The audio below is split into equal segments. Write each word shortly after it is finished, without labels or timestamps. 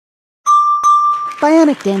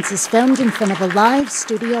BionicDance is filmed in front of a live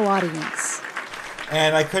studio audience.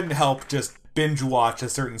 And I couldn't help just binge watch a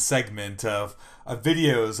certain segment of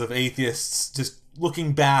videos of atheists just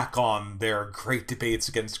looking back on their great debates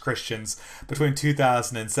against Christians between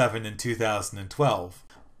 2007 and 2012.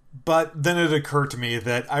 But then it occurred to me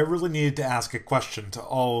that I really needed to ask a question to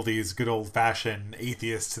all these good old-fashioned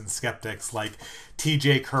atheists and skeptics like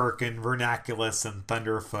T.J. Kirk and Vernaculus and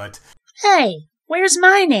Thunderfoot. Hey, where's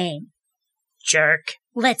my name? Jerk.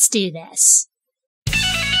 Let's do this.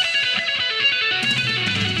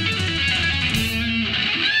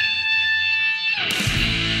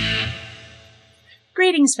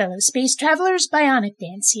 Greetings, fellow space travelers.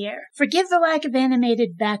 BionicDance here. Forgive the lack of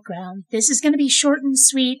animated background. This is going to be short and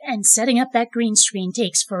sweet, and setting up that green screen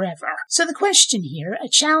takes forever. So the question here, a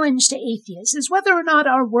challenge to atheists, is whether or not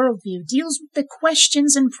our worldview deals with the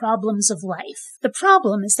questions and problems of life. The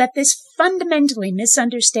problem is that this fundamentally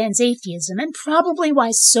misunderstands atheism, and probably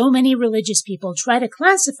why so many religious people try to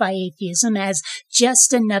classify atheism as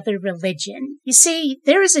just another religion. You see,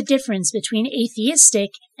 there is a difference between atheistic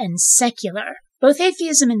and secular. Both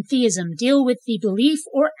atheism and theism deal with the belief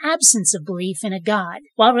or absence of belief in a god,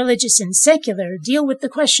 while religious and secular deal with the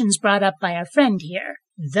questions brought up by our friend here.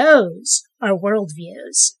 Those are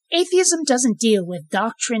worldviews. Atheism doesn't deal with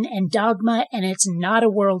doctrine and dogma, and it's not a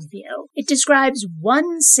worldview. It describes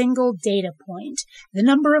one single data point, the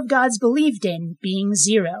number of gods believed in being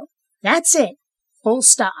 0. That's it. Full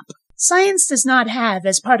stop. Science does not have,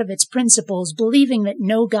 as part of its principles, believing that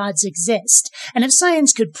no gods exist, and if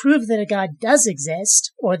science could prove that a god does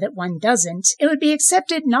exist, or that one doesn't, it would be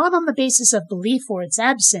accepted not on the basis of belief or its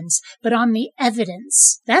absence, but on the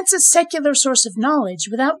evidence. That's a secular source of knowledge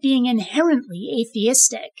without being inherently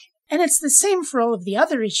atheistic. And it's the same for all of the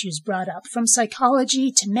other issues brought up, from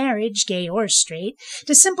psychology to marriage, gay or straight,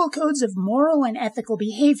 to simple codes of moral and ethical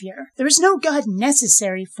behavior. There is no God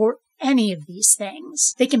necessary for any of these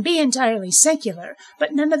things. They can be entirely secular,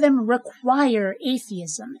 but none of them require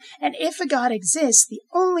atheism. And if a God exists, the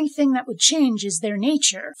only thing that would change is their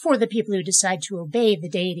nature, for the people who decide to obey the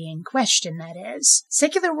deity in question, that is.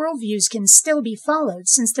 Secular worldviews can still be followed,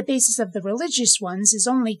 since the basis of the religious ones is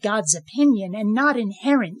only God's opinion and not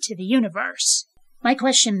inherent to the universe. My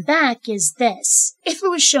question back is this. If it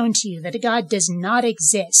was shown to you that a God does not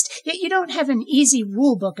exist, yet you don't have an easy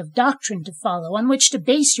rulebook of doctrine to follow on which to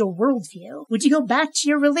base your worldview, would you go back to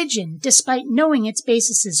your religion despite knowing its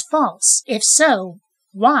basis is false? If so,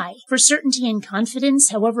 why? For certainty and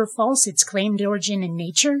confidence, however false its claimed origin and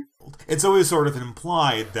nature? It's always sort of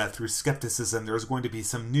implied that through skepticism there's going to be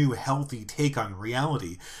some new healthy take on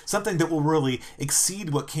reality, something that will really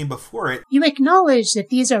exceed what came before it. You acknowledge that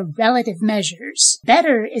these are relative measures.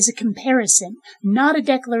 Better is a comparison, not a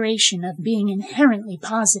declaration of being inherently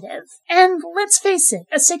positive. And let's face it,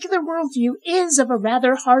 a secular worldview is of a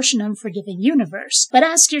rather harsh and unforgiving universe. But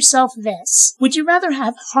ask yourself this, would you rather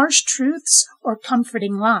have harsh truths or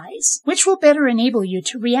comforting lies? Which will better enable you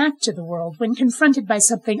to react to the world when confronted by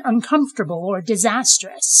something uncomfortable or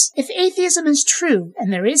disastrous? If atheism is true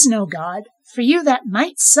and there is no God, for you that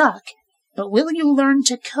might suck, but will you learn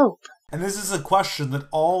to cope? And this is a question that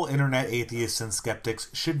all internet atheists and skeptics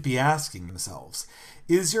should be asking themselves.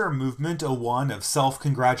 Is your movement a one of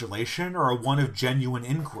self-congratulation or a one of genuine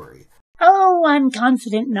inquiry? Oh, I'm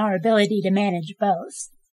confident in our ability to manage both.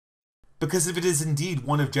 Because if it is indeed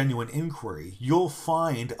one of genuine inquiry, you'll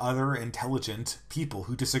find other intelligent people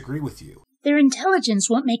who disagree with you. Their intelligence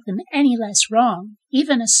won't make them any less wrong.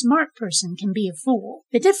 Even a smart person can be a fool.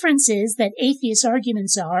 The difference is that atheist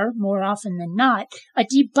arguments are, more often than not, a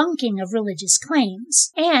debunking of religious claims,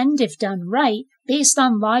 and, if done right, based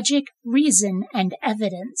on logic, reason, and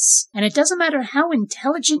evidence. And it doesn't matter how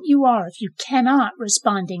intelligent you are if you cannot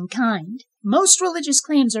respond in kind. Most religious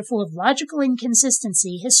claims are full of logical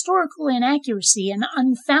inconsistency, historical inaccuracy, and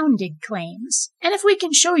unfounded claims. And if we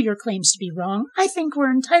can show your claims to be wrong, I think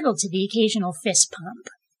we're entitled to the occasional fist pump.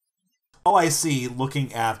 All I see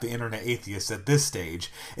looking at the internet atheists at this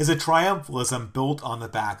stage is a triumphalism built on the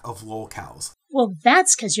back of lolcows. Well,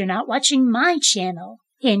 that's 'cause you're not watching my channel.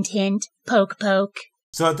 Hint, hint, poke, poke.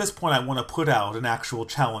 So at this point I want to put out an actual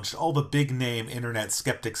challenge to all the big-name internet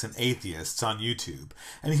skeptics and atheists on YouTube.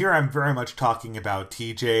 And here I'm very much talking about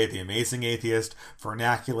TJ, the Amazing Atheist,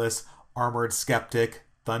 Vernaculus, Armored Skeptic,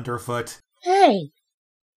 Thunderfoot. Hey!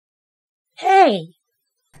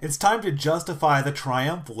 It's time to justify the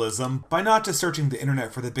triumphalism by not just searching the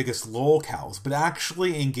internet for the biggest lolcows, but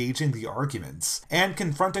actually engaging the arguments and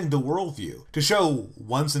confronting the worldview to show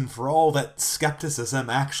once and for all that skepticism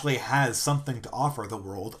actually has something to offer the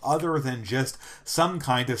world other than just some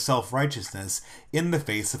kind of self-righteousness in the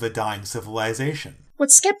face of a dying civilization. What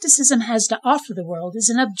skepticism has to offer the world is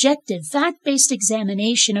an objective, fact-based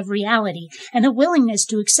examination of reality and a willingness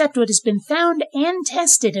to accept what has been found and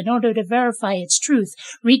tested in order to verify its truth,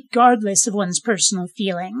 regardless of one's personal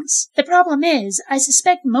feelings. The problem is, I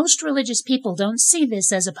suspect most religious people don't see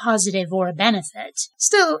this as a positive or a benefit.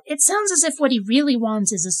 Still, it sounds as if what he really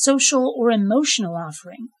wants is a social or emotional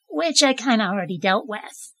offering, which I kinda already dealt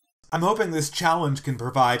with. I'm hoping this challenge can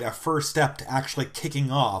provide a first step to actually kicking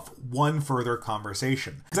off one further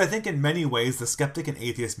conversation, because I think in many ways the skeptic and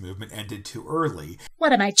atheist movement ended too early.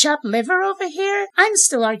 What, am I chopped liver over here? I'm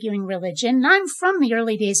still arguing religion, and I'm from the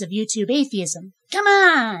early days of YouTube atheism. Come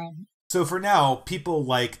on! So for now, people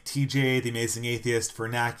like TJ, The Amazing Atheist,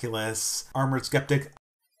 Vernaculus, Armored Skeptic,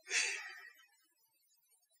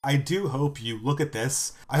 I do hope you look at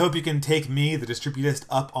this. I hope you can take me, the distributist,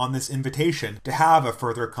 up on this invitation to have a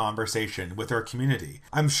further conversation with our community.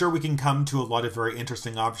 I'm sure we can come to a lot of very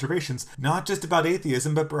interesting observations, not just about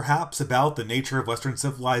atheism, but perhaps about the nature of Western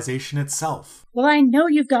civilization itself. Well, I know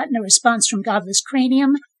you've gotten a response from Godless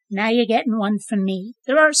Cranium. Now you're getting one from me.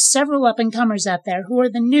 There are several up-and-comers out there who are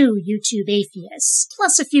the new YouTube atheists,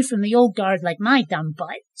 plus a few from the old guard like my dumb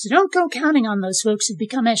butt. So don't go counting on those folks who've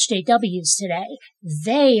become SJWs today.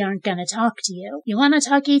 They aren't gonna talk to you. You wanna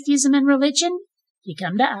talk atheism and religion? You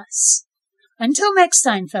come to us. Until next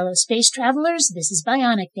time, fellow space travelers, this is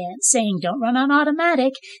BionicDance saying don't run on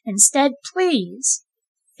automatic. Instead, please,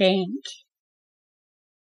 think.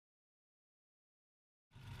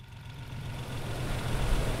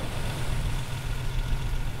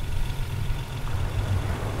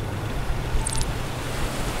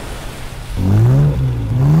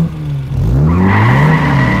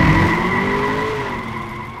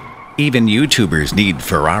 Even YouTubers need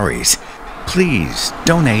Ferraris. Please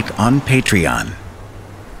donate on Patreon.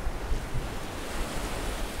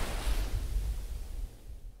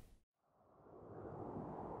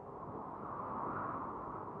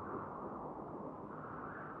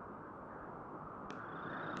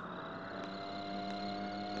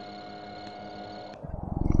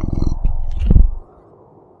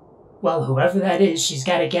 Well, whoever that is, she's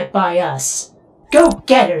gotta get by us. Go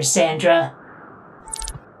get her, Sandra!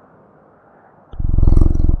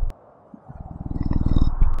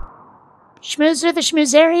 Schmoozer the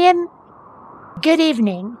Schmoozerian? Good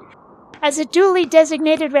evening. As a duly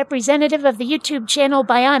designated representative of the YouTube channel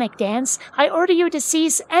BionicDance, I order you to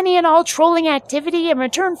cease any and all trolling activity and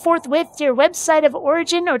return forthwith to your website of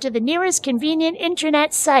origin or to the nearest convenient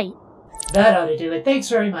internet site. That ought to do it. Thanks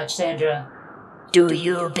very much, Sandra. Do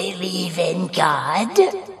you believe in God?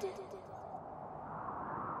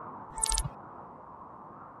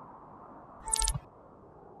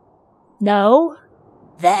 No?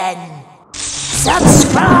 Then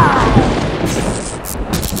subscribe!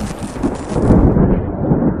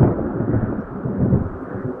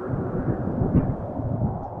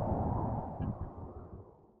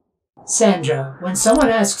 Sandra, when someone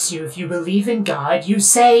asks you if you believe in God, you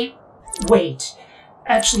say, wait,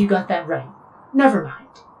 actually you got that right. Never mind.